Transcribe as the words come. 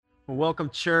Well, welcome,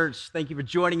 church. Thank you for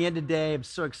joining in today. I'm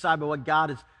so excited about what God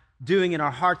is doing in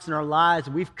our hearts and our lives.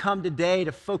 We've come today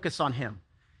to focus on Him.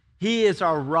 He is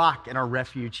our rock and our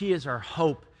refuge. He is our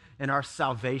hope and our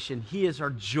salvation. He is our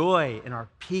joy and our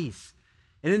peace.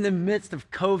 And in the midst of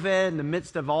COVID, in the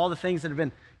midst of all the things that have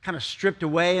been kind of stripped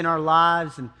away in our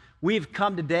lives, and we've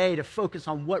come today to focus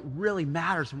on what really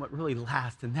matters and what really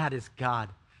lasts, and that is God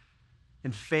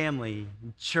and family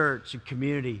and church and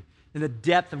community, and the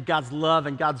depth of God's love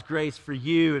and God's grace for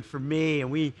you and for me, and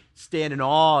we stand in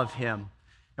awe of Him.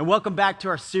 And welcome back to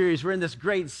our series. We're in this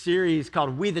great series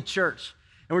called We the Church,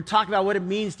 and we're talking about what it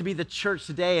means to be the church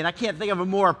today. And I can't think of a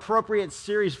more appropriate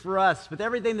series for us. With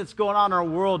everything that's going on in our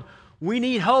world, we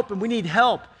need hope and we need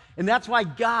help, and that's why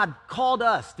God called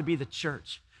us to be the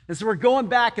church. And so we're going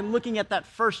back and looking at that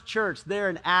first church there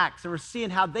in Acts, and we're seeing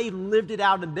how they lived it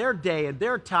out in their day and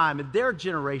their time and their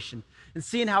generation, and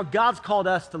seeing how God's called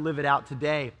us to live it out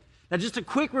today. Now, just a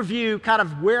quick review, kind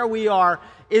of where we are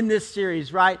in this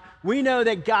series, right? We know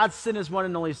that God sent His one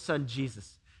and only Son,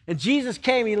 Jesus. And Jesus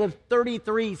came, He lived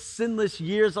 33 sinless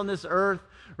years on this earth,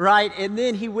 right? And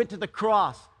then He went to the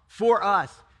cross for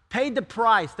us, paid the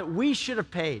price that we should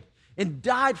have paid, and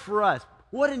died for us.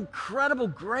 What incredible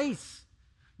grace.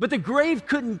 But the grave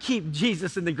couldn't keep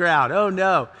Jesus in the ground. Oh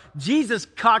no. Jesus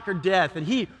conquered death and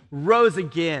He rose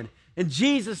again. And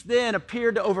Jesus then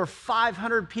appeared to over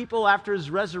 500 people after His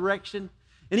resurrection.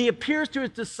 And He appears to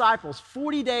His disciples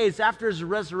 40 days after His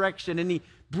resurrection. And He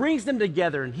brings them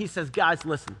together and He says, guys,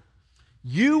 listen,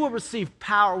 you will receive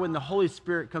power when the Holy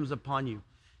Spirit comes upon you.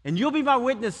 And you'll be my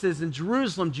witnesses in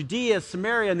Jerusalem, Judea,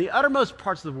 Samaria, and the uttermost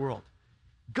parts of the world.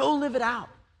 Go live it out.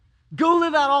 Go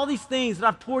live out all these things that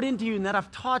I've poured into you and that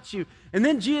I've taught you. And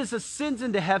then Jesus ascends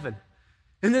into heaven.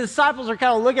 And the disciples are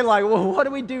kind of looking like, well, what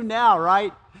do we do now,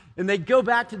 right? And they go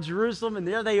back to Jerusalem, and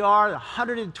there they are,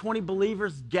 120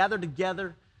 believers gathered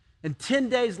together. And 10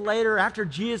 days later, after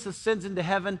Jesus ascends into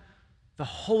heaven, the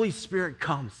Holy Spirit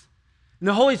comes. And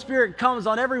the Holy Spirit comes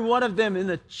on every one of them in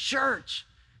the church.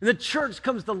 And the church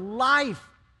comes to life.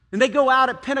 And they go out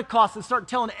at Pentecost and start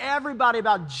telling everybody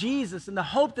about Jesus and the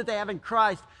hope that they have in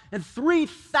Christ. And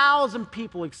 3,000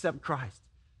 people accept Christ.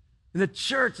 And the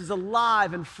church is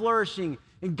alive and flourishing,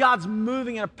 and God's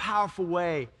moving in a powerful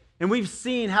way. And we've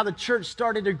seen how the church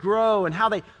started to grow and how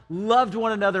they loved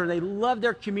one another and they loved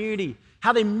their community,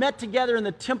 how they met together in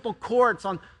the temple courts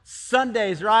on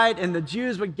Sundays, right? And the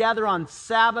Jews would gather on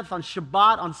Sabbath, on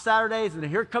Shabbat, on Saturdays, and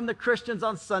here come the Christians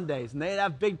on Sundays. And they'd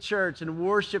have big church and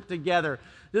worship together,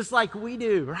 just like we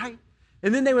do, right?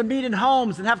 And then they would meet in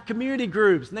homes and have community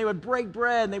groups, and they would break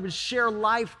bread, and they would share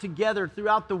life together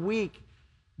throughout the week.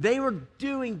 They were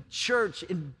doing church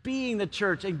and being the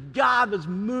church, and God was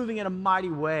moving in a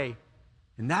mighty way.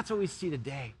 And that's what we see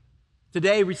today.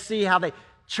 Today we see how the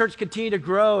church continued to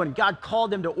grow, and God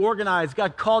called them to organize.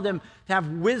 God called them to have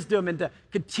wisdom and to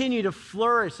continue to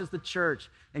flourish as the church.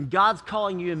 And God's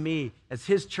calling you and me as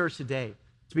His church today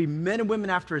to be men and women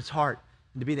after His heart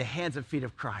and to be the hands and feet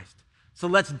of Christ. So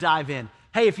let's dive in.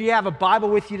 Hey, if you have a Bible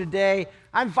with you today,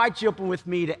 I invite you to open with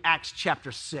me to Acts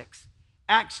chapter 6.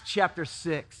 Acts chapter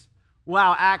 6.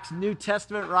 Wow, Acts, New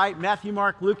Testament, right? Matthew,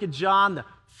 Mark, Luke, and John, the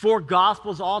four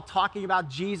Gospels all talking about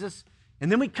Jesus.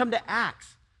 And then we come to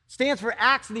Acts. It stands for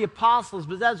Acts of the Apostles,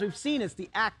 but as we've seen, it's the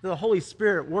act of the Holy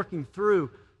Spirit working through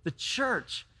the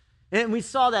church. And we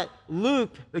saw that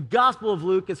Luke, the Gospel of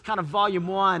Luke, is kind of volume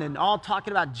 1 and all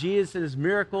talking about Jesus and His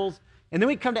miracles. And then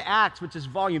we come to Acts, which is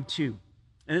volume 2,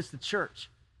 and it's the church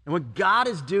and what God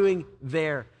is doing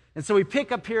there. And so we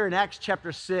pick up here in Acts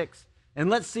chapter 6, and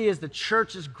let's see as the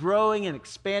church is growing and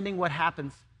expanding what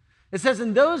happens. It says,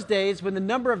 in those days when the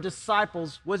number of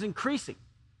disciples was increasing,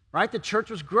 right? The church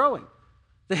was growing.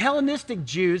 The Hellenistic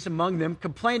Jews among them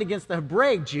complained against the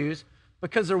Hebraic Jews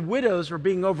because their widows were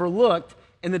being overlooked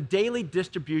in the daily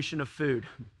distribution of food.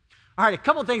 All right, a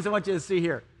couple things I want you to see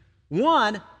here.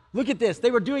 One, look at this.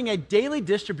 They were doing a daily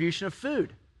distribution of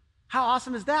food. How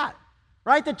awesome is that?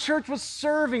 Right? The church was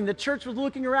serving. The church was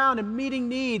looking around and meeting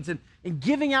needs and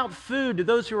giving out food to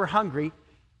those who were hungry.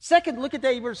 Second, look at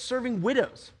they were serving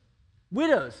widows.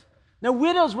 Widows. Now,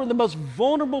 widows were the most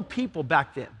vulnerable people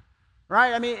back then,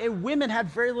 right? I mean, women had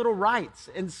very little rights.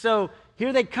 And so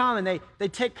here they come and they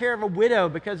take care of a widow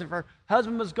because if her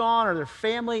husband was gone or their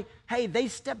family, hey, they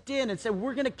stepped in and said,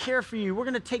 we're going to care for you. We're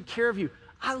going to take care of you.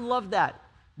 I love that.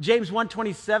 James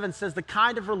 1:27 says, the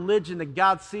kind of religion that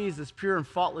God sees as pure and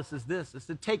faultless is this, is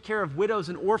to take care of widows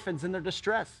and orphans in their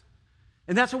distress.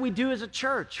 And that's what we do as a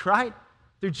church, right?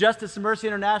 Through Justice and Mercy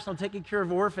International, taking care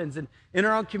of orphans, and in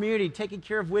our own community, taking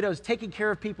care of widows, taking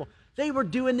care of people. They were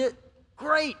doing it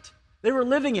great. They were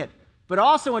living it. But I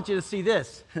also want you to see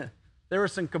this. There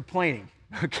was some complaining.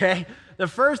 okay? The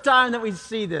first time that we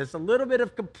see this, a little bit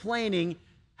of complaining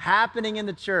happening in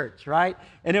the church, right?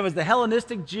 And it was the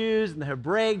Hellenistic Jews and the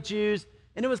Hebraic Jews,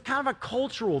 and it was kind of a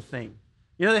cultural thing.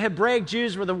 You know, the Hebraic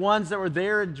Jews were the ones that were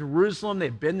there in Jerusalem.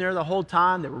 They'd been there the whole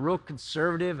time. They were real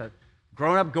conservative, had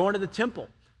grown up going to the temple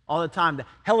all the time. The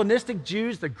Hellenistic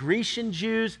Jews, the Grecian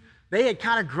Jews, they had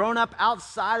kind of grown up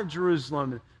outside of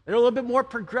Jerusalem. They're a little bit more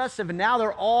progressive, and now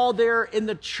they're all there in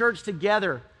the church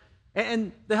together.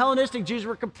 And the Hellenistic Jews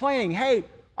were complaining, hey,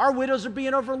 our widows are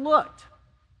being overlooked.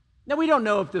 Now, we don't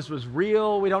know if this was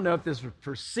real. We don't know if this was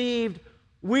perceived.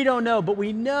 We don't know, but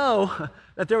we know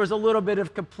that there was a little bit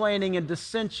of complaining and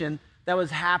dissension that was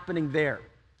happening there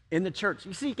in the church.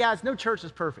 You see, guys, no church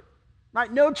is perfect,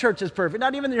 right? No church is perfect,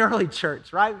 not even the early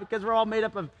church, right? Because we're all made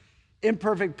up of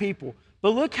imperfect people. But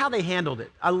look how they handled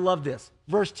it. I love this.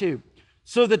 Verse 2.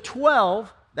 So the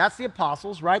 12, that's the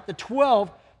apostles, right? The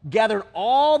 12 gathered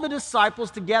all the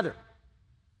disciples together.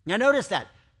 Now notice that.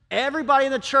 Everybody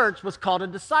in the church was called a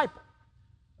disciple.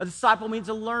 A disciple means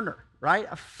a learner, right?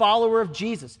 A follower of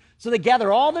Jesus. So they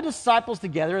gathered all the disciples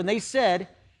together and they said,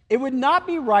 it would not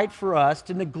be right for us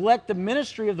to neglect the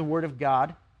ministry of the word of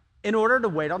God in order to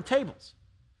wait on tables.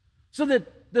 So the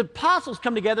apostles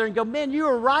come together and go, man, you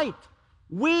are right.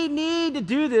 We need to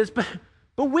do this, but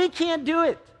we can't do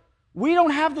it. We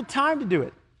don't have the time to do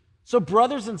it. So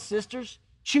brothers and sisters,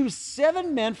 choose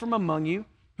 7 men from among you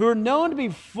who are known to be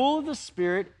full of the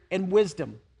Spirit and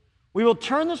wisdom. We will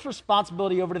turn this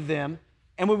responsibility over to them,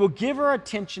 and we will give our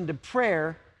attention to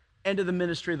prayer and to the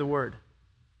ministry of the word.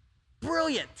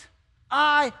 Brilliant.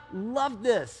 I love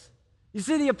this. You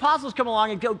see, the apostles come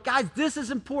along and go, guys, this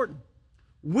is important.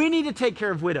 We need to take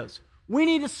care of widows. We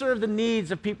need to serve the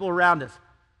needs of people around us.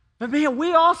 But man,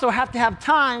 we also have to have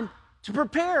time to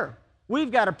prepare.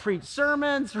 We've got to preach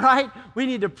sermons, right? We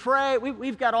need to pray.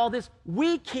 We've got all this.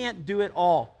 We can't do it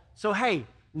all. So, hey,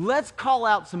 let's call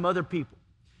out some other people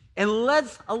and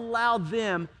let's allow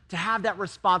them to have that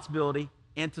responsibility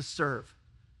and to serve.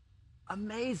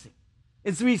 Amazing.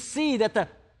 And so we see that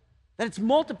it's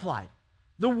multiplied.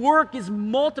 The work is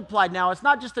multiplied now. It's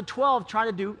not just the 12 trying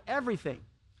to do everything.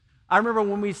 I remember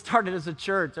when we started as a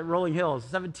church at Rolling Hills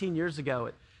 17 years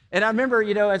ago. And I remember,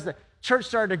 as the church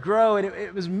started to grow, and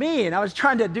it was me, and I was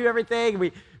trying to do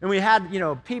everything. And we had,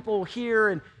 people here,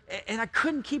 and I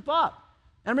couldn't keep up.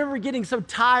 And I remember getting so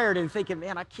tired and thinking,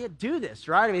 man, I can't do this,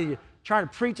 right? I mean, you're trying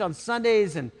to preach on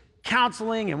Sundays and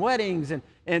counseling and weddings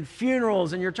and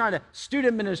funerals, and you're trying to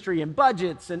student ministry and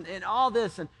budgets and all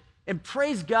this. And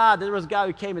praise God, there was a guy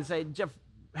who came and said, Jeff,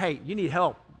 hey, you need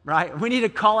help, right? We need to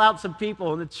call out some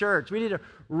people in the church. We need to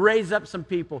raise up some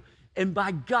people. And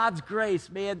by God's grace,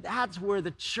 man, that's where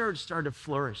the church started to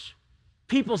flourish.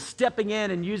 People stepping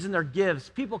in and using their gifts,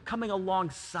 people coming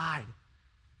alongside.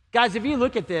 Guys, if you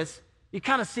look at this, you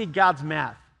kind of see God's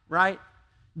math, right?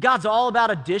 God's all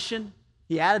about addition.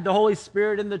 He added the Holy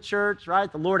Spirit in the church,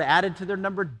 right? The Lord added to their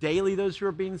number daily those who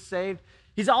are being saved.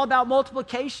 He's all about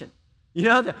multiplication.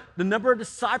 The number of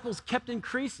disciples kept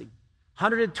increasing.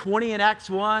 120 in Acts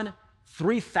 1,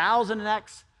 3,000 in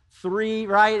Acts 3,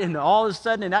 right? And all of a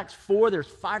sudden in Acts 4, there's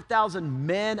 5,000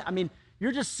 men. I mean,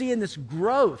 you're just seeing this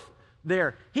growth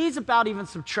there. He's about even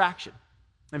subtraction.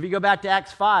 If you go back to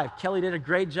Acts 5, Kelly did a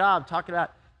great job talking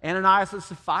about Ananias and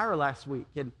Sapphira last week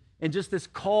and just this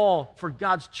call for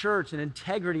God's church and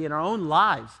integrity in our own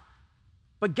lives.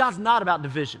 But God's not about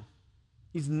division.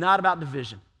 He's not about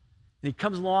division. And he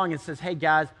comes along and says, hey,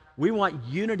 guys, we want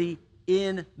unity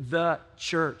in the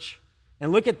church.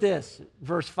 And look at this,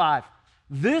 verse 5.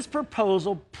 This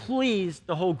proposal pleased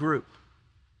the whole group.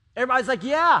 Everybody's like,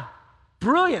 yeah,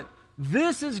 brilliant.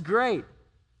 This is great.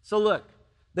 So look,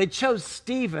 they chose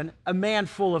Stephen, a man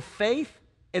full of faith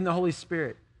in the Holy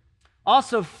Spirit.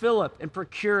 Also Philip and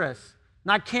Prochorus,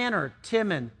 Nicanor,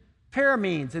 Timon,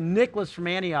 Paramenes, and Nicholas from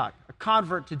Antioch, a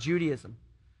convert to Judaism.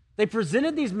 They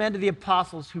presented these men to the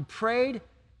apostles who prayed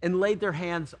and laid their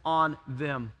hands on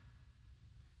them.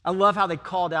 I love how they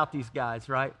called out these guys,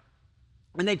 right?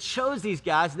 And they chose these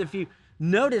guys, and if you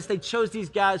notice, they chose these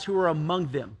guys who were among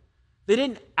them. They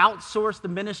didn't outsource the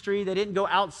ministry. They didn't go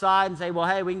outside and say, well,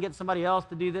 hey, we can get somebody else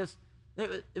to do this.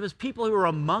 It was people who were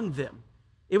among them.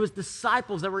 It was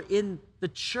disciples that were in the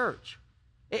church.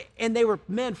 And they were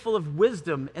men full of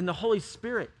wisdom and the Holy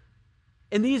Spirit.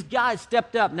 And these guys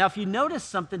stepped up. Now, if you notice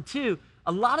something too,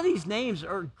 a lot of these names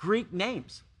are Greek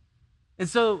names. And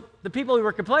so the people who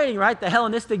were complaining, right, the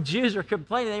Hellenistic Jews were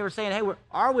complaining. They were saying, hey,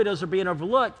 our widows are being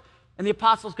overlooked. And the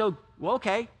apostles go, well,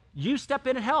 okay, you step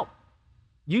in and help.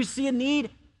 You see a need,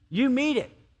 you meet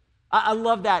it. I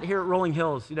love that here at Rolling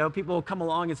Hills. People will come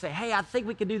along and say, hey, I think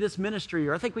we can do this ministry,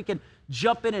 or I think we can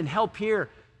jump in and help here.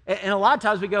 And a lot of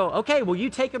times we go, okay, well, you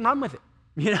take and run with it.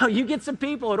 You get some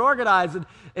people and organize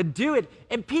and do it.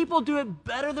 And people do it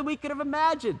better than we could have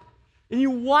imagined. And you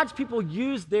watch people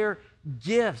use their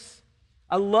gifts.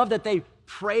 I love that they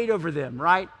prayed over them,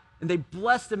 right? And they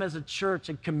blessed them as a church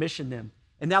and commissioned them.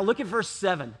 And now look at verse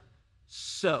 7.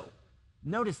 So,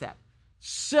 notice that.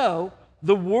 So,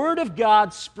 the word of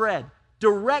God spread.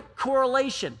 Direct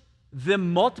correlation.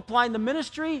 Them multiplying the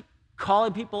ministry,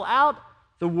 calling people out.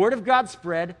 The word of God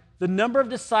spread. The number of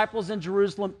disciples in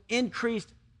Jerusalem increased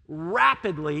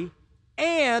rapidly,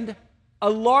 and a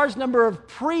large number of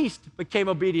priests became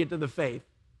obedient to the faith.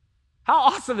 How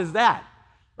awesome is that?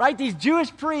 Right? These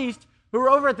Jewish priests who are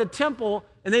over at the temple,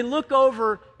 and they look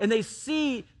over and they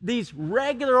see these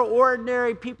regular,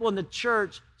 ordinary people in the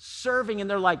church serving, and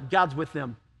they're like, God's with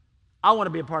them. I want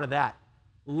to be a part of that.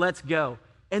 Let's go.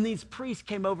 And these priests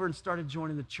came over and started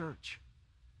joining the church.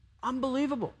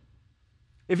 Unbelievable.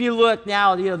 If you look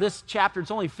now, this chapter,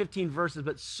 it's only 15 verses,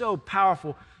 but so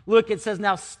powerful. Look, it says,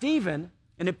 now Stephen,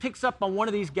 and it picks up on one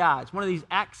of these guys, one of these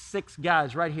Acts 6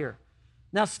 guys right here.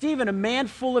 Now Stephen, a man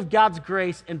full of God's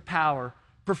grace and power,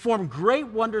 performed great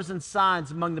wonders and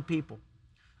signs among the people.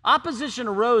 Opposition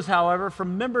arose, however,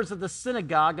 from members of the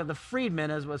synagogue of the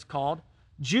freedmen, as it was called,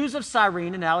 Jews of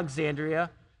Cyrene and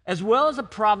Alexandria, as well as the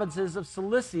provinces of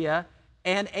Cilicia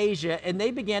and Asia, and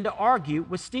they began to argue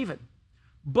with Stephen.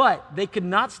 But they could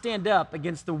not stand up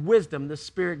against the wisdom the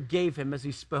Spirit gave him as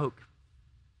he spoke.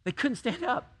 They couldn't stand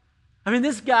up. I mean,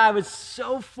 this guy was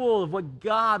so full of what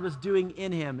God was doing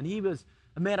in him, and he was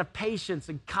a man of patience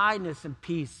and kindness and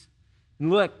peace.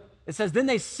 And look, it says, then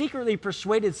they secretly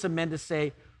persuaded some men to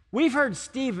say, we've heard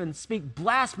Stephen speak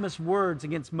blasphemous words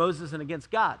against Moses and against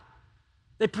God.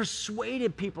 They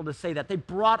persuaded people to say that. They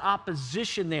brought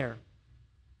opposition there.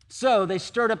 So they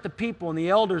stirred up the people and the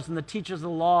elders and the teachers of the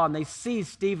law, and they seized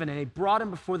Stephen and they brought him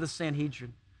before the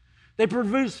Sanhedrin. They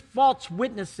produced false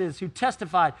witnesses who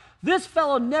testified, this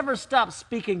fellow never stopped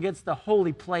speaking against the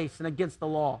holy place and against the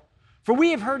law. For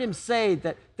we have heard him say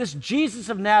that this Jesus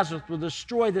of Nazareth will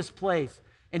destroy this place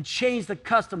and change the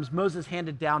customs Moses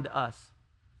handed down to us.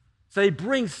 So they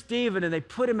bring Stephen and they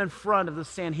put him in front of the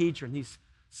Sanhedrin, these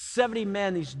 70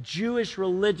 men, these Jewish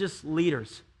religious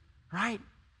leaders, right?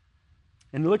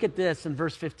 And look at this in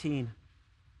verse 15.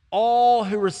 All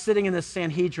who were sitting in the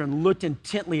Sanhedrin looked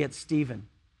intently at Stephen,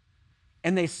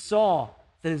 and they saw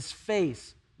that his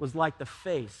face was like the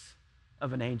face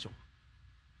of an angel.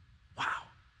 Wow.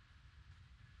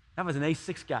 That was an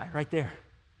A6 guy right there.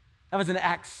 That was an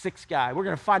Acts 6 guy. We're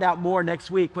going to find out more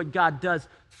next week what God does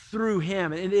through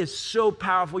him. And it is so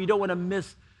powerful. You don't want to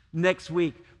miss next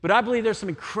week. But I believe there's some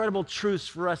incredible truths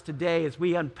for us today as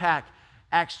we unpack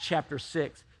Acts chapter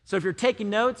 6. So if you're taking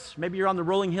notes, maybe you're on the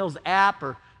Rolling Hills app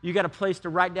or you got a place to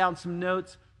write down some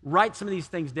notes, write some of these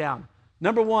things down.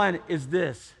 Number one is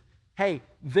this. Hey,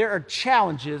 there are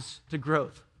challenges to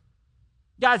growth.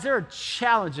 Guys, there are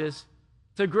challenges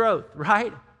to growth,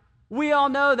 right? We all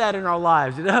know that in our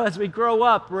lives, as we grow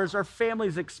up, or as our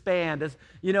families expand, as,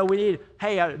 we need,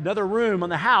 another room on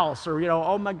the house, or,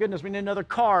 oh my goodness, we need another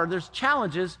car. There's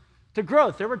challenges to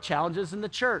growth. There were challenges in the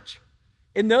church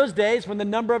in those days when the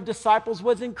number of disciples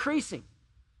was increasing.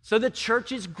 So the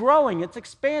church is growing, it's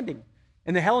expanding.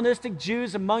 And the Hellenistic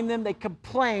Jews among them, they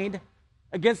complained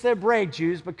against the Hebraic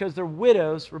Jews because their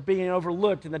widows were being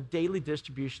overlooked in the daily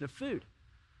distribution of food.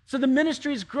 So the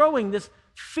ministry is growing, this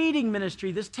feeding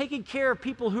ministry, this taking care of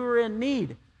people who are in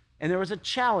need. And there was a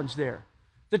challenge there.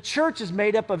 The church is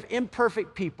made up of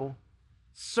imperfect people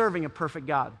serving a perfect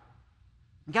God.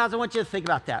 And guys, I want you to think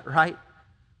about that, right?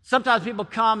 Sometimes people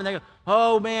come and they go,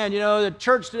 oh man, the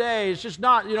church today is just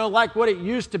not, like what it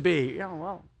used to be.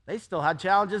 Well, they still had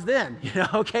challenges then,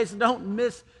 okay? So don't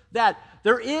miss that.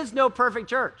 There is no perfect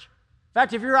church. In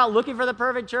fact, if you're out looking for the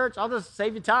perfect church, I'll just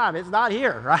save you time. It's not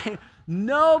here, right?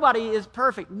 Nobody is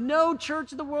perfect. No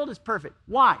church in the world is perfect.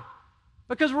 Why?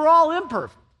 Because we're all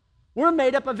imperfect. We're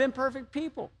made up of imperfect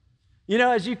people.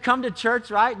 As you come to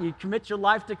church, right, and you commit your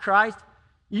life to Christ,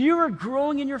 you are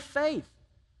growing in your faith.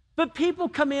 But people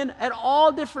come in at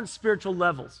all different spiritual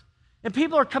levels. And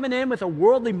people are coming in with a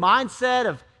worldly mindset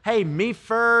of, hey, me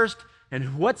first,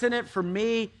 and what's in it for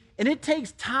me. And it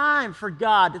takes time for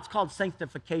God. It's called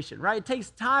sanctification, right? It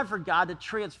takes time for God to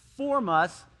transform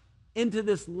us into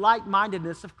this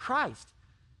like-mindedness of Christ.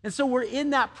 And so we're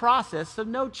in that process, so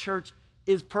no church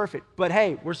is perfect. But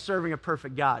hey, we're serving a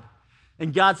perfect God.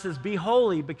 And God says, be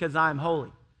holy because I am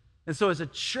holy. And so as a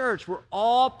church, we're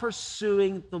all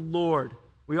pursuing the Lord.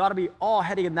 We ought to be all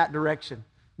heading in that direction.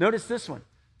 Notice this one.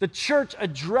 The church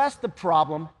addressed the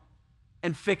problem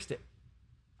and fixed it.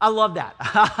 I love that.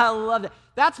 I love that.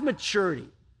 That's maturity.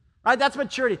 right? That's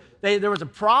maturity. There was a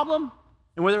problem,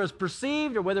 and whether it was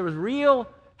perceived or whether it was real,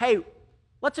 hey,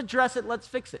 let's address it, let's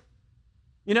fix it.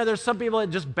 You know, there's some people that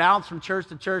just bounce from church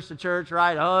to church to church,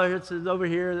 right? Oh, it's over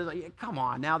here. Like, come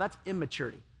on now, that's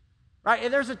immaturity, right?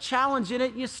 If there's a challenge in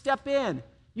it, you step in,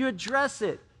 you address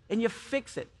it, and you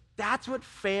fix it. That's what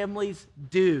families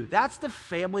do. That's the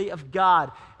family of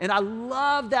God. And I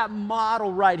love that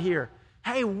model right here.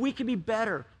 Hey, we can be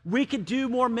better. We could do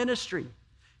more ministry.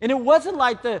 And it wasn't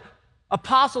like the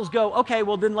apostles go, okay,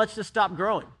 well, then let's just stop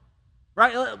growing,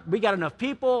 right? We got enough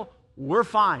people. We're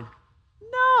fine.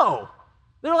 No.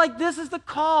 They're like, this is the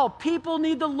call. People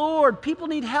need the Lord. People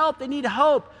need help. They need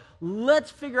hope. Let's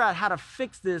figure out how to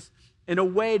fix this in a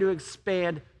way to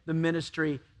expand the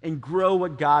ministry and grow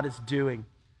what God is doing.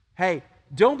 Hey,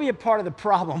 don't be a part of the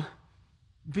problem.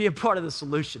 Be a part of the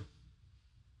solution.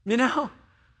 You know?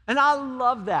 And I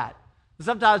love that.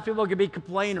 Sometimes people can be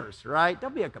complainers, right?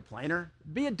 Don't be a complainer.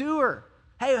 Be a doer.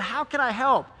 Hey, how can I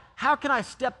help? How can I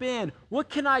step in? What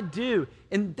can I do?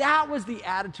 And that was the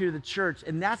attitude of the church,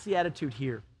 and that's the attitude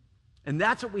here. And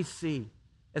that's what we see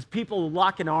as people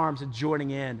locking arms and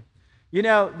joining in. You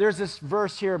know, there's this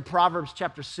verse here in Proverbs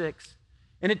chapter 6,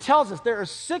 and it tells us there are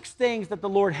 6 things that the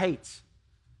Lord hates,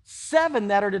 7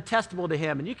 that are detestable to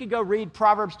him. And you can go read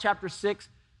Proverbs chapter 6.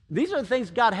 These are the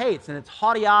things God hates, and it's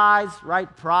haughty eyes,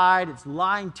 right? Pride, it's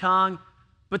lying tongue.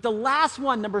 But the last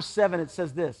one, number 7, it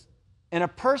says this, and a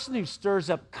person who stirs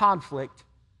up conflict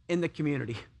in the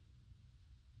community.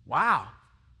 Wow,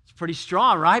 it's pretty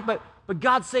strong, right? But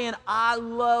God's saying, I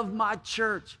love my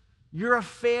church. You're a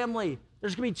family.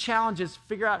 There's going to be challenges.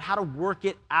 Figure out how to work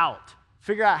it out.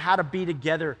 Figure out how to be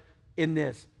together in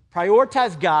this.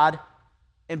 Prioritize God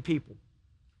and people.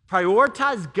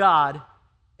 Prioritize God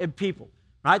and people,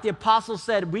 right? The apostles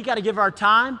said we got to give our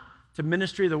time to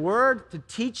ministry of the word, to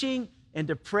teaching, and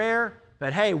to prayer.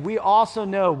 But hey, we also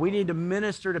know we need to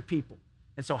minister to people.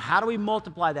 And so how do we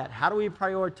multiply that? How do we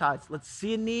prioritize? Let's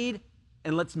see a need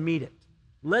and let's meet it.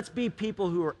 Let's be people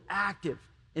who are active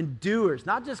and doers,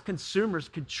 not just consumers,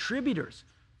 contributors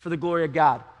for the glory of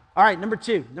God. All right, number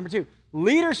two,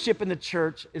 leadership in the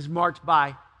church is marked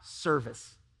by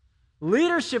service.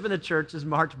 Leadership in the church is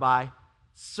marked by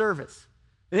service.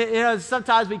 You know,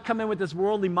 sometimes we come in with this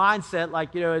worldly mindset,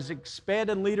 like, you know, as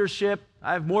expanded leadership,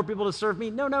 I have more people to serve me.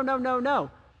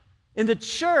 No. In the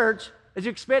church, as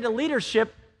you expand in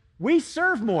leadership, we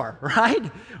serve more, right?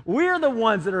 We're the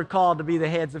ones that are called to be the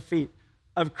hands and feet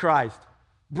of Christ.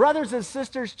 Brothers and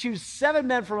sisters, choose 7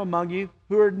 men from among you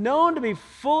who are known to be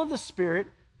full of the Spirit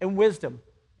and wisdom,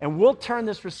 and we'll turn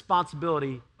this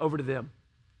responsibility over to them.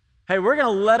 Hey, we're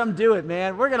going to let them do it,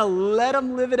 man. We're going to let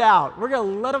them live it out. We're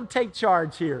going to let them take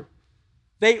charge here.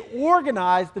 They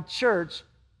organized the church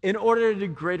in order to do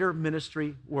greater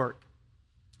ministry work.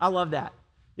 I love that.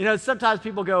 You know, sometimes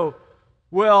people go,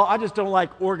 well, I just don't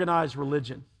like organized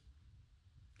religion.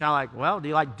 Kind of like, well, do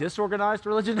you like disorganized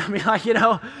religion? I mean, like, you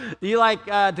know, do you like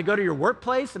to go to your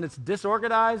workplace and it's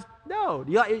disorganized? No.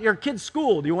 Do you like your kid's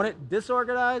school? Do you want it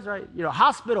disorganized? Right? You know,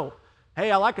 hospital.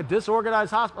 Hey, I like a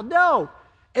disorganized hospital. No.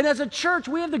 And as a church,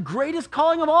 we have the greatest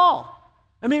calling of all.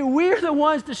 I mean, we're the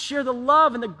ones to share the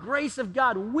love and the grace of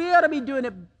God. We ought to be doing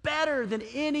it better than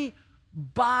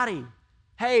anybody.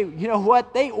 Hey, you know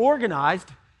what? They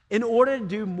organized in order to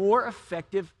do more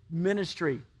effective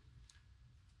ministry.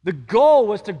 The goal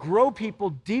was to grow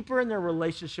people deeper in their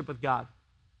relationship with God.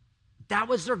 That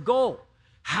was their goal.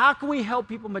 How can we help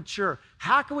people mature?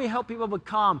 How can we help people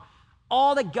become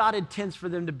all that God intends for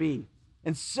them to be?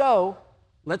 And so,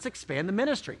 let's expand the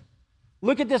ministry.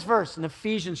 Look at this verse in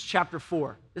Ephesians chapter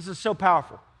 4. This is so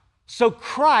powerful. So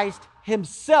Christ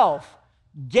himself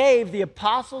gave the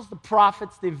apostles, the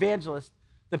prophets, the evangelists,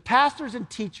 the pastors and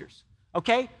teachers.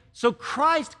 Okay? So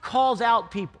Christ calls out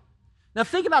people. Now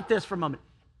think about this for a moment.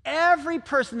 Every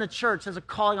person in the church has a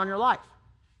calling on your life.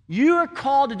 You are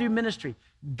called to do ministry.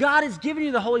 God has given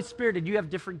you the Holy Spirit and you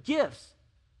have different gifts,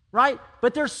 right?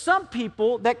 But there's some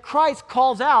people that Christ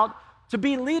calls out to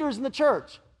be leaders in the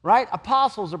church, right?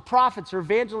 Apostles or prophets or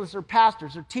evangelists or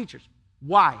pastors or teachers.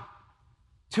 Why?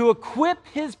 To equip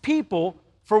his people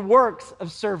for works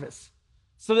of service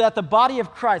so that the body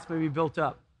of Christ may be built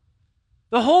up.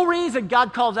 The whole reason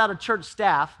God calls out a church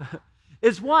staff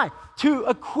is why? To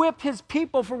equip his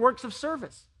people for works of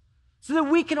service so that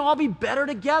we can all be better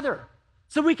together,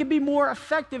 so we can be more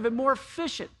effective and more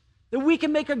efficient, that we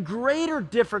can make a greater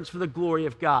difference for the glory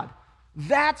of God.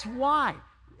 That's why.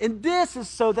 And this is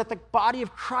so that the body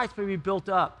of Christ may be built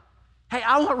up. Hey,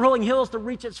 I want Rolling Hills to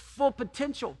reach its full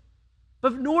potential.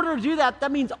 But in order to do that,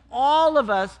 that means all of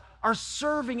us are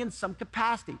serving in some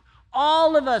capacity.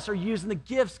 All of us are using the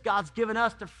gifts God's given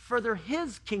us to further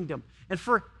his kingdom and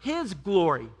for his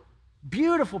glory.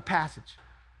 Beautiful passage.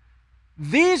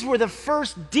 These were the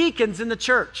first deacons in the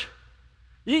church.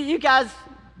 You guys,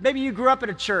 maybe you grew up in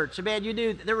a church. Man, you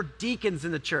knew there were deacons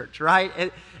in the church,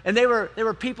 right? And they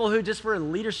were people who just were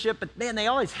in leadership, but man, they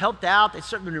always helped out. They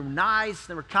certainly were nice.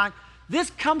 They were kind. This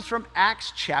comes from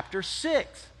Acts chapter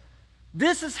 6.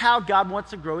 This is how God wants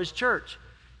to grow his church.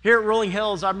 Here at Rolling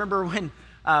Hills, I remember when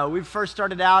we first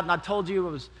started out, and I told you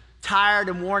I was tired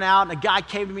and worn out, and a guy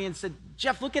came to me and said,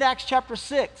 Jeff, look at Acts chapter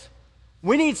 6.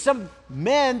 We need some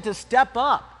men to step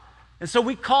up. And so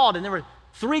we called, and there were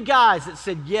 3 guys that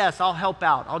said, yes, I'll help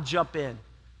out. I'll jump in.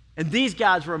 And these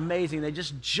guys were amazing. They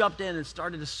just jumped in and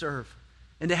started to serve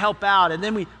and to help out. And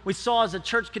then we saw as the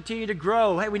church continued to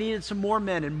grow, hey, we needed some more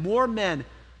men, and more men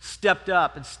stepped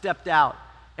up and stepped out.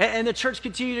 And the church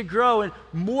continued to grow, and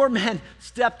more men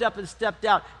stepped up and stepped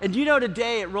out. And you know,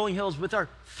 today at Rolling Hills, with our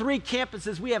 3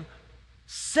 campuses, we have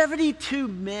 72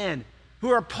 men who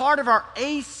are part of our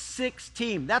A6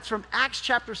 team. That's from Acts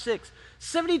chapter 6.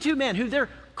 72 men who their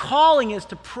calling is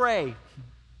to pray,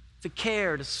 to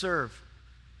care, to serve.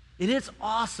 And it's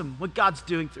awesome what God's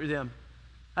doing through them.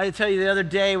 I had to tell you the other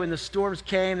day when the storms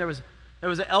came, there was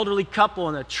an elderly couple,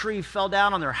 and a tree fell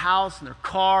down on their house and their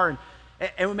car,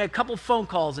 and we made a couple phone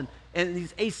calls, and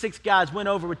these A6 guys went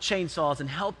over with chainsaws and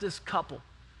helped this couple.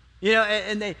 You know,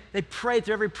 and they pray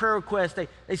through every prayer request.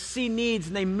 They see needs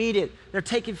and they meet it. They're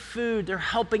taking food. They're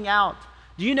helping out.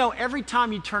 Do you know every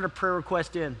time you turn a prayer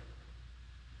request in,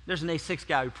 there's an A6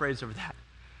 guy who prays over that.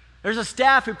 There's a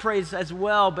staff who prays as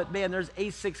well, but man, there's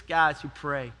A6 guys who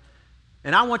pray.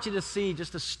 And I want you to see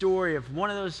just a story of one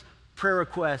of those prayer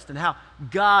requests and how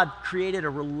God created a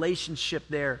relationship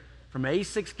there from an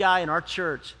A6 guy in our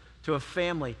church to a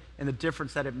family and the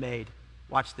difference that it made.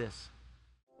 Watch this.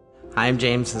 Hi, I'm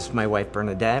James. This is my wife,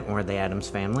 Bernadette, and we're the Adams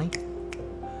family.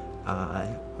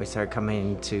 We started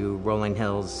coming to Rolling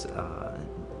Hills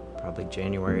probably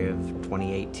January of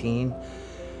 2018.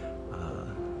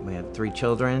 We have 3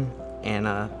 children,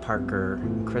 Anna, Parker,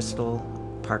 and Crystal.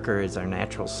 Parker is our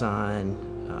natural son.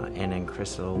 Anna and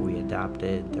Crystal we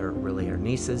adopted. They're really our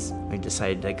nieces. We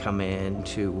decided to come in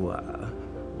to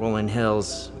Rolling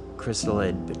Hills. Crystal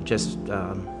had just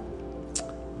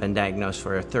been diagnosed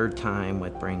for a 3rd time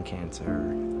with brain cancer.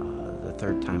 The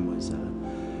 3rd time was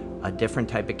a different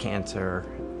type of cancer,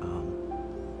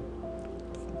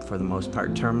 for the most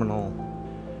part terminal.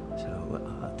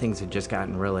 So things had just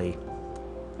gotten really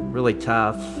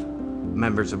tough.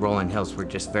 Members of Rolling Hills were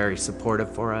just very supportive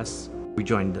for us. We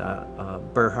joined a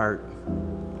Burhart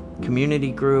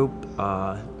community group,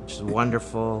 which is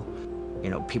wonderful. You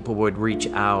know, people would reach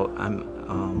out,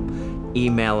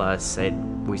 email us,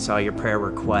 said, we saw your prayer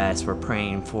request, we're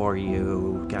praying for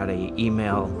you. Got an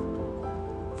email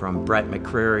from Brett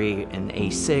McCreary in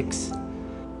A6.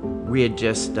 We had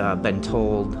just been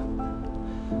told,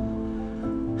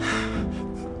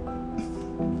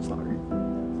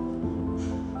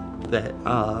 that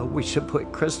we should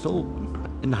put Crystal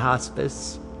in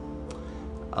hospice.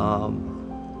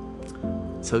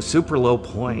 So super low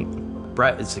point.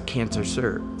 Brett is a cancer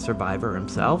survivor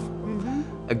himself.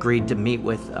 Agreed to meet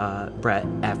with Brett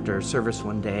after service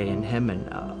one day, and him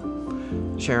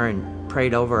and Sharon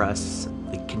prayed over us.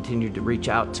 They continued to reach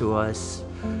out to us.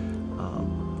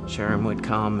 Sharon would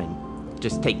come and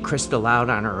just take Crystal out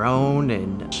on her own,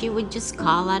 and she would just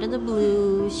call out of the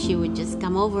blue. She would just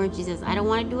come over and she says, I don't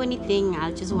want to do anything.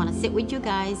 I just want to sit with you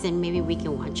guys and maybe we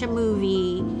can watch a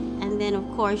movie. And then of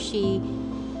course she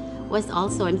was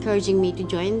also encouraging me to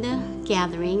join the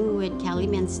gathering with Kelly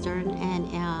Minster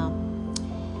and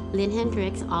Lynn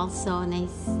Hendricks also, and they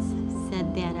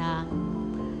said that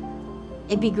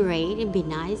it'd be great, it'd be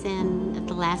nice, and at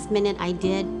the last minute I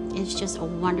did. It's just a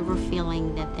wonderful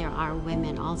feeling that there are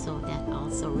women also that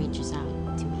also reaches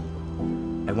out to me.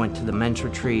 I went to the men's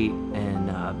retreat,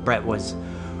 and Brett was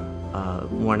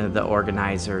one of the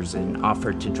organizers and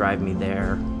offered to drive me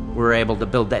there. We were able to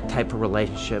build that type of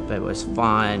relationship. It was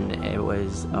fun, it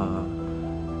was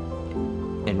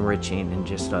enriching, and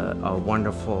just a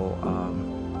wonderful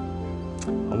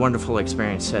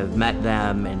experience to have met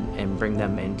them and bring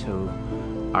them into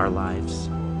our lives.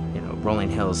 You know, Rolling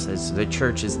Hills says the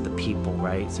church is the people,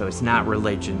 right? So it's not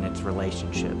religion, it's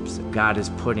relationships. God is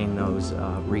putting those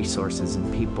resources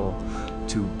and people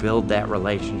to build that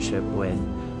relationship with,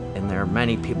 and there are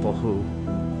many people who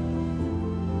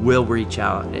will reach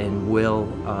out and will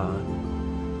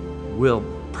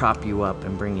prop you up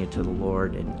and bring you to the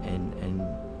Lord and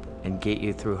get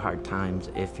you through hard times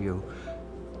if you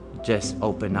just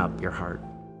open up your heart.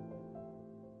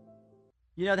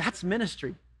 You know, that's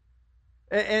ministry.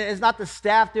 And it's not the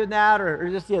staff doing that or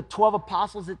just the 12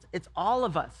 apostles. It's all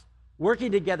of us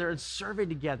working together and serving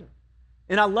together.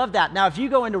 And I love that. Now, if you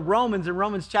go into Romans, in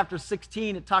Romans chapter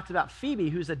 16, it talks about Phoebe,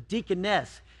 who's a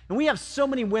deaconess. And we have so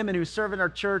many women who serve in our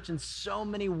church in so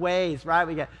many ways, right?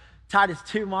 We got Titus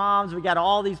 2 moms. We got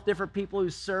all these different people who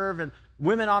serve and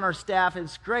women on our staff.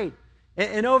 It's great.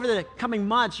 And over the coming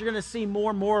months, you're going to see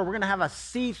more and more. We're going to have a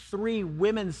C3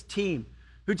 women's team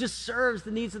who just serves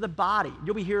the needs of the body.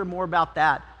 You'll be hearing more about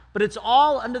that. But it's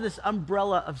all under this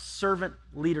umbrella of servant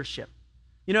leadership.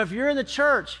 You know, if you're in the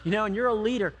church, you know, and you're a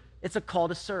leader, it's a call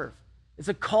to serve. It's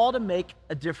a call to make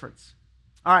a difference.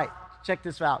 All right, check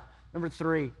this out. Number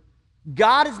 3,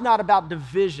 God is not about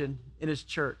division in his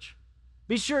church.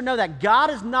 Be sure to know that God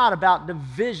is not about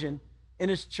division in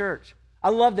his church. I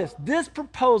love this. This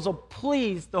proposal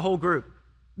pleased the whole group.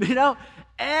 You know,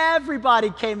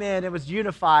 everybody came in and was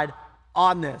unified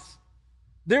on this.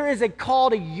 There is a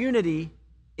call to unity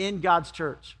in God's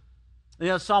church. You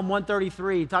know, Psalm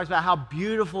 133 talks about how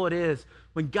beautiful it is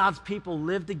when God's people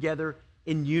live together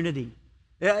in unity.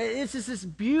 It's just this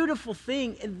beautiful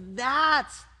thing, and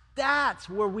that's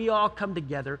where we all come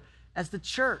together as the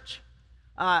church.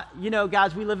 You know,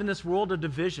 guys, we live in this world of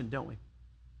division, don't we?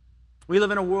 We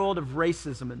live in a world of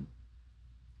racism, and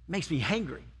it makes me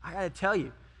angry. I got to tell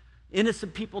you,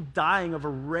 innocent people dying over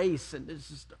race, and it's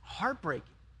just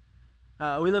heartbreaking.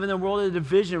 We live in a world of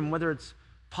division, whether it's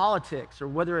politics or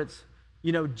whether it's,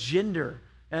 you know, gender.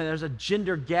 And there's a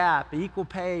gender gap, equal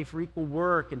pay for equal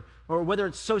work, or whether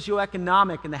it's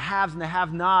socioeconomic and the haves and the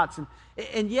have-nots.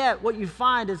 And yet, what you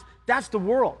find is that's the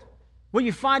world. What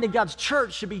you find in God's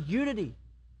church should be unity.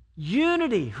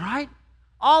 Unity, right?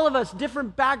 All of us,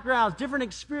 different backgrounds, different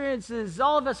experiences,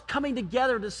 all of us coming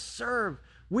together to serve.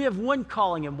 We have one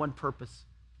calling and one purpose.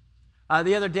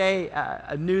 The other day,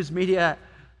 a news media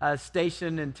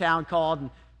station in town called and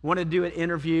wanted to do an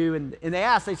interview, and they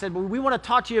asked, they said, well, we want to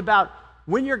talk to you about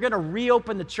when you're going to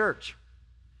reopen the church.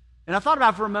 And I thought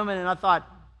about it for a moment, and I thought,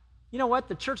 you know what?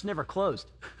 The church never closed.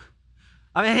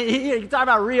 I mean, you talk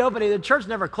about reopening, the church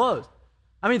never closed.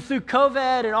 I mean, through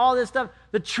COVID and all this stuff,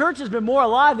 the church has been more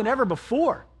alive than ever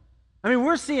before. I mean,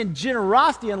 we're seeing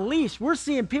generosity unleashed. We're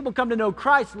seeing people come to know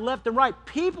Christ left and right.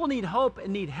 People need hope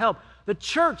and need help. The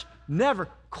church never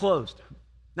closed.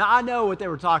 Now, I know what they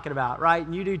were talking about, right?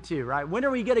 And you do too, right? When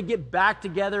are we going to get back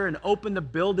together and open the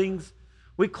buildings?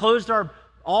 We closed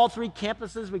all 3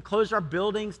 campuses. We closed our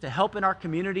buildings to help in our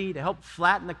community, to help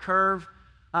flatten the curve.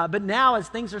 But now as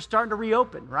things are starting to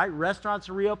reopen, right? Restaurants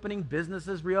are reopening,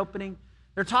 businesses reopening.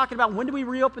 They're talking about when do we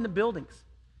reopen the buildings?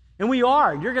 And we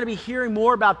are. You're going to be hearing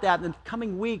more about that in the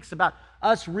coming weeks, about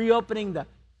us reopening the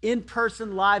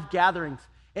in-person live gatherings.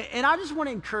 And I just want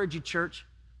to encourage you, church,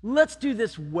 let's do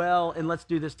this well and let's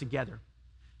do this together.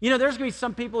 You know, there's going to be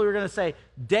some people who are going to say,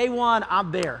 day one,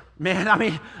 I'm there. Man, I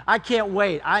mean, I can't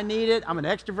wait. I need it. I'm an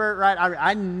extrovert, right?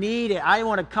 I need it. I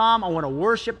want to come. I want to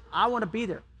worship. I want to be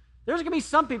there. There's going to be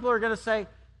some people who are going to say,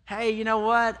 hey, you know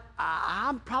what?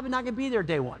 I'm probably not going to be there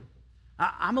day one.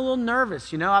 I'm a little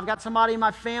nervous. You know, I've got somebody in my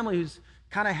family whose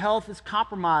kind of health is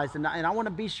compromised, and I want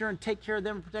to be sure and take care of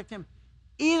them and protect them.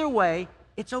 Either way,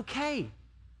 it's okay.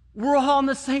 We're all on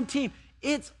the same team.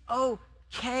 It's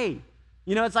okay.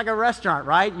 You know, it's like a restaurant,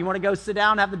 right? You want to go sit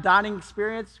down and have the dining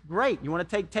experience? Great. You want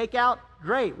to take takeout?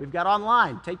 Great. We've got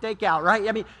online. Take takeout, right?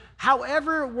 I mean,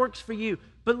 however it works for you.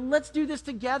 But let's do this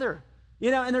together. You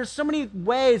know, and there's so many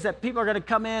ways that people are going to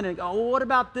come in and go, well, what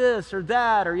about this or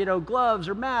that, or, you know, gloves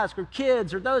or masks or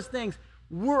kids or those things.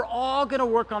 We're all going to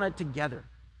work on it together.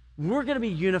 We're going to be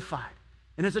unified.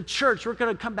 And as a church, we're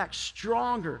going to come back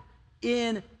stronger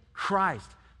in Christ.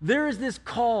 There is this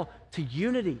call to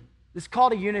unity. This call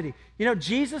to unity. You know,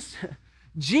 Jesus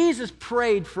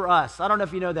prayed for us. I don't know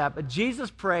if you know that, but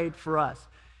Jesus prayed for us.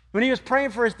 When he was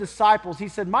praying for his disciples, he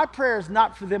said, my prayer is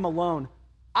not for them alone.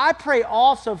 I pray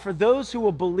also for those who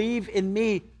will believe in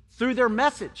me through their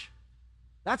message.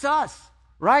 That's us,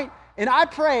 right? And I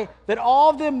pray that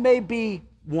all of them may be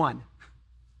one.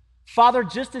 Father,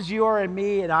 just as you are in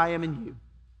me and I am in you.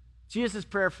 Jesus'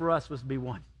 prayer for us was to be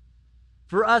one.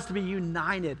 For us to be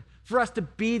united. For us to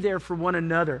be there for one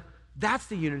another. That's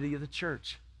the unity of the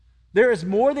church. There is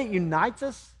more that unites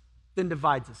us than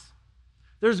divides us.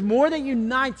 There's more that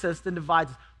unites us than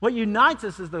divides us. What unites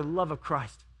us is the love of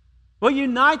Christ. What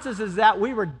unites us is that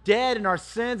we were dead in our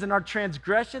sins and our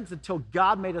transgressions until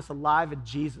God made us alive in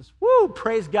Jesus. Woo,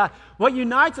 praise God. What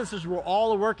unites us is we're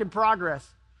all a work in progress.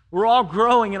 We're all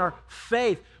growing in our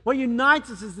faith. What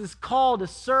unites us is this call to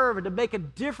serve and to make a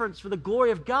difference for the glory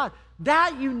of God.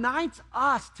 That unites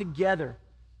us together.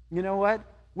 You know what?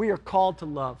 We are called to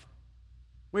love.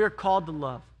 We are called to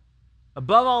love.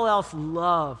 Above all else,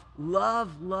 love,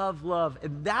 love, love, love.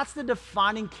 And that's the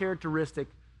defining characteristic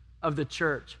of the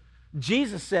church.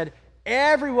 Jesus said,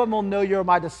 everyone will know you're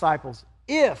my disciples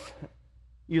if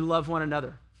you love one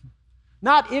another.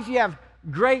 Not if you have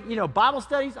great, Bible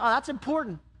studies. Oh, that's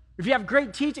important. If you have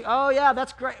great teaching, oh yeah,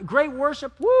 that's great. Great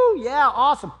worship, woo, yeah,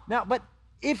 awesome. Now, but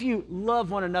if you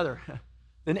love one another,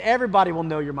 then everybody will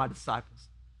know you're my disciples.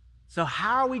 So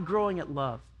how are we growing at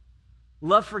love?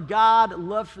 Love for God,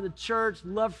 love for the church,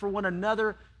 love for one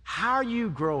another. How are you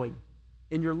growing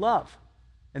in your love?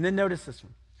 And then notice this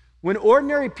one. When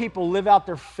ordinary people live out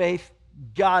their faith,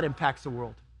 God impacts the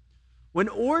world. When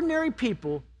ordinary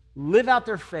people live out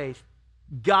their faith,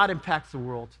 God impacts the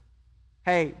world.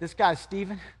 Hey, this guy's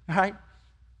Stephen, all right?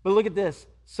 But look at this.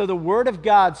 So the word of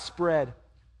God spread.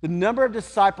 The number of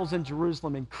disciples in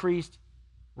Jerusalem increased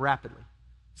rapidly.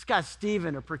 This guy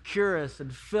Stephen or Procurus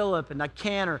and Philip and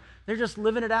Nicanor, they're just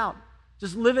living it out.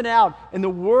 Just living out. And the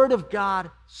word of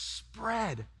God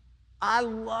spread. I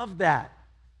love that.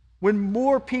 When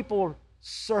more people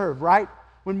served, right?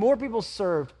 When more people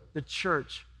served, the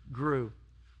church grew.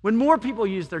 When more people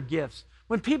used their gifts,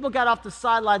 when people got off the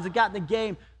sidelines and got in the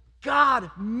game, God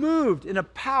moved in a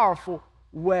powerful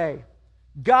way.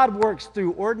 God works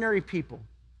through ordinary people,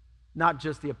 not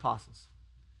just the apostles.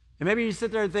 And maybe you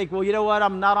sit there and think, well, you know what?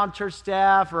 I'm not on church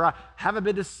staff, or I haven't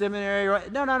been to seminary.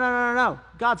 No.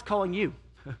 God's calling you.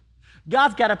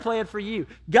 God's got a plan for you.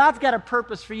 God's got a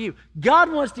purpose for you.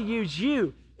 God wants to use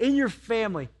you in your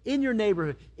family, in your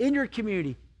neighborhood, in your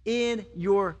community, in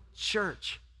your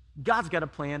church. God's got a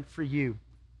plan for you.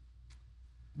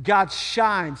 God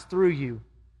shines through you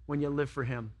when you live for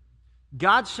him.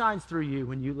 God shines through you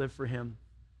when you live for him.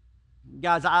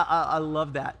 Guys, I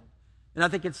love that. And I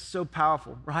think it's so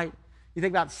powerful, right? You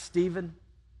think about Stephen.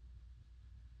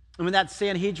 And when that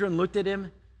Sanhedrin looked at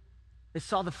him, they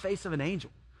saw the face of an angel.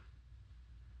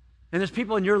 And there's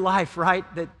people in your life, right,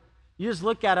 that you just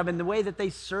look at them, and the way that they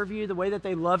serve you, the way that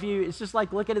they love you, it's just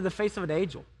like looking at the face of an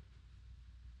angel.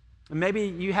 And maybe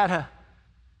you had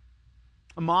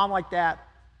a mom like that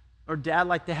or dad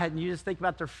like that, and you just think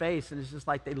about their face, and it's just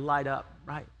like they light up,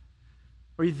 right?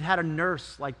 Or you had a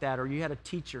nurse like that, or you had a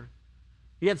teacher.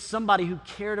 You had somebody who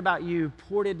cared about you,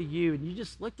 poured into you, and you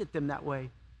just looked at them that way.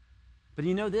 But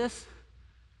you know this?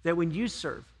 That when you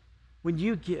serve, when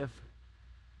you give,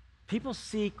 people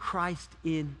see Christ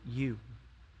in you.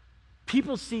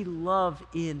 People see love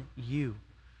in you.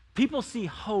 People see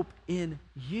hope in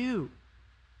you.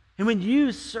 And when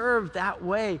you serve that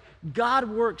way, God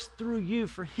works through you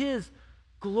for his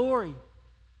glory.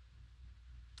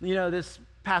 You know, this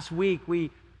past week, we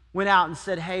went out and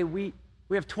said, hey, we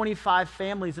have 25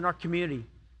 families in our community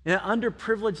in an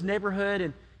underprivileged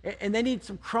neighborhood, and they need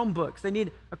some Chromebooks. They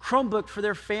need a Chromebook for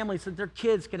their families so that their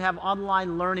kids can have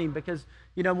online learning because,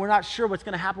 we're not sure what's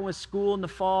going to happen with school in the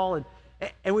fall.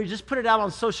 And we just put it out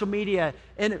on social media.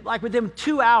 And like within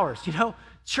 2 hours,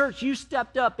 church, you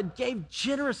stepped up and gave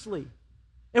generously.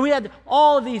 And we had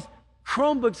all of these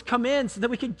Chromebooks come in so that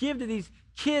we could give to these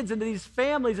kids and to these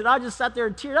families. And I just sat there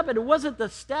and teared up. And it wasn't the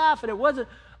staff, and it wasn't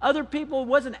other people. It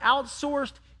wasn't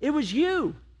outsourced. It was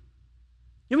you.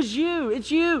 It was you. It's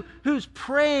you who's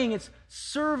praying. It's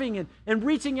serving and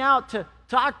reaching out to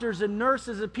doctors and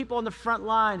nurses and people on the front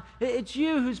line. It's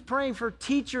you who's praying for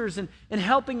teachers and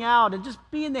helping out and just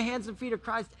being the hands and feet of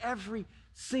Christ every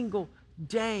single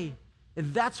day.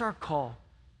 And that's our call.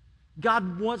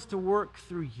 God wants to work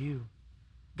through you.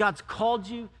 God's called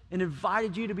you and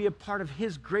invited you to be a part of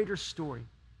his greater story.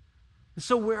 And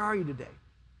so where are you today?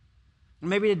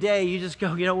 Maybe today you just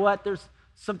go, you know what? There's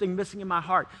something missing in my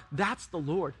heart. That's the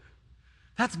Lord.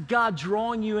 That's God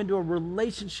drawing you into a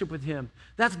relationship with him.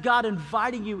 That's God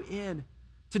inviting you in.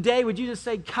 Today, would you just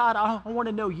say, God, I want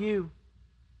to know you.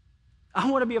 I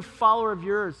want to be a follower of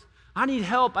yours. I need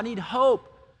help. I need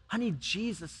hope. I need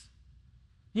Jesus.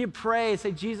 You pray and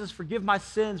say, Jesus, forgive my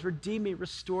sins, redeem me,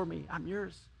 restore me. I'm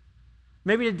yours.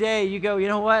 Maybe today you go, you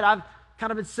know what? I've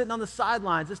kind of been sitting on the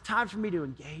sidelines. It's time for me to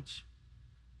engage.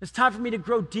 It's time for me to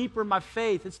grow deeper in my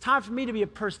faith. It's time for me to be a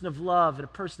person of love and a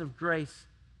person of grace.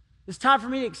 It's time for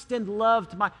me to extend love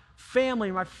to my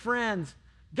family, my friends.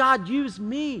 God, use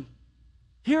me.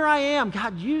 Here I am.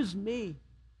 God, use me.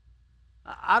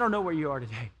 I don't know where you are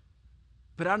today,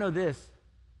 but I know this,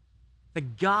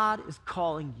 that God is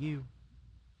calling you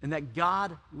and that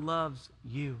God loves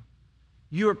you.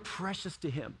 You are precious to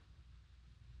him.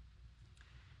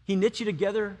 He knit you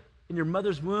together in your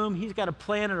mother's womb. He's got a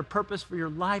plan and a purpose for your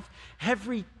life.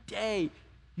 Every day,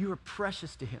 you are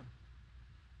precious to him.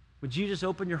 Would you just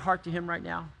open your heart to him right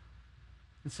now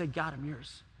and say, God, I'm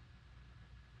yours.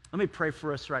 Let me pray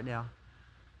for us right now.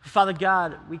 Father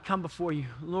God, we come before you.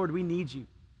 Lord, we need you.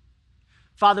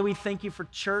 Father, we thank you for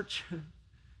church.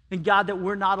 And God, that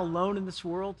we're not alone in this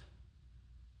world.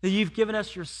 That you've given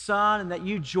us your Son and that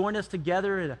you join us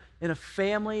together in a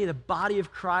family, the body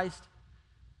of Christ.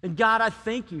 And God, I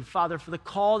thank you, Father, for the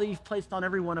call that you've placed on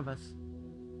every one of us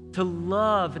to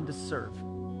love and to serve.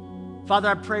 Father,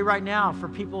 I pray right now for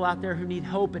people out there who need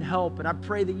hope and help, and I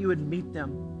pray that you would meet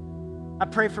them. I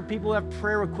pray for people who have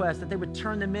prayer requests, that they would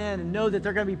turn them in and know that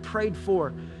they're going to be prayed for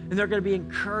and they're going to be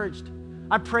encouraged.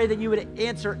 I pray that you would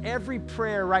answer every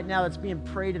prayer right now that's being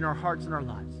prayed in our hearts and our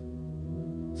lives.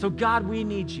 So God, we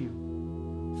need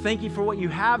you. Thank you for what you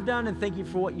have done and thank you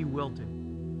for what you will do.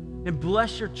 And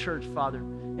bless your church, Father,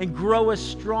 and grow us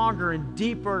stronger and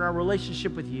deeper in our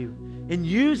relationship with you. And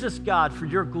use us, God, for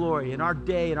your glory in our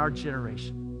day and our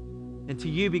generation. And to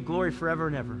you be glory forever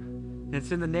and ever. And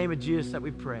it's in the name of Jesus that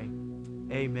we pray.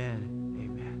 Amen.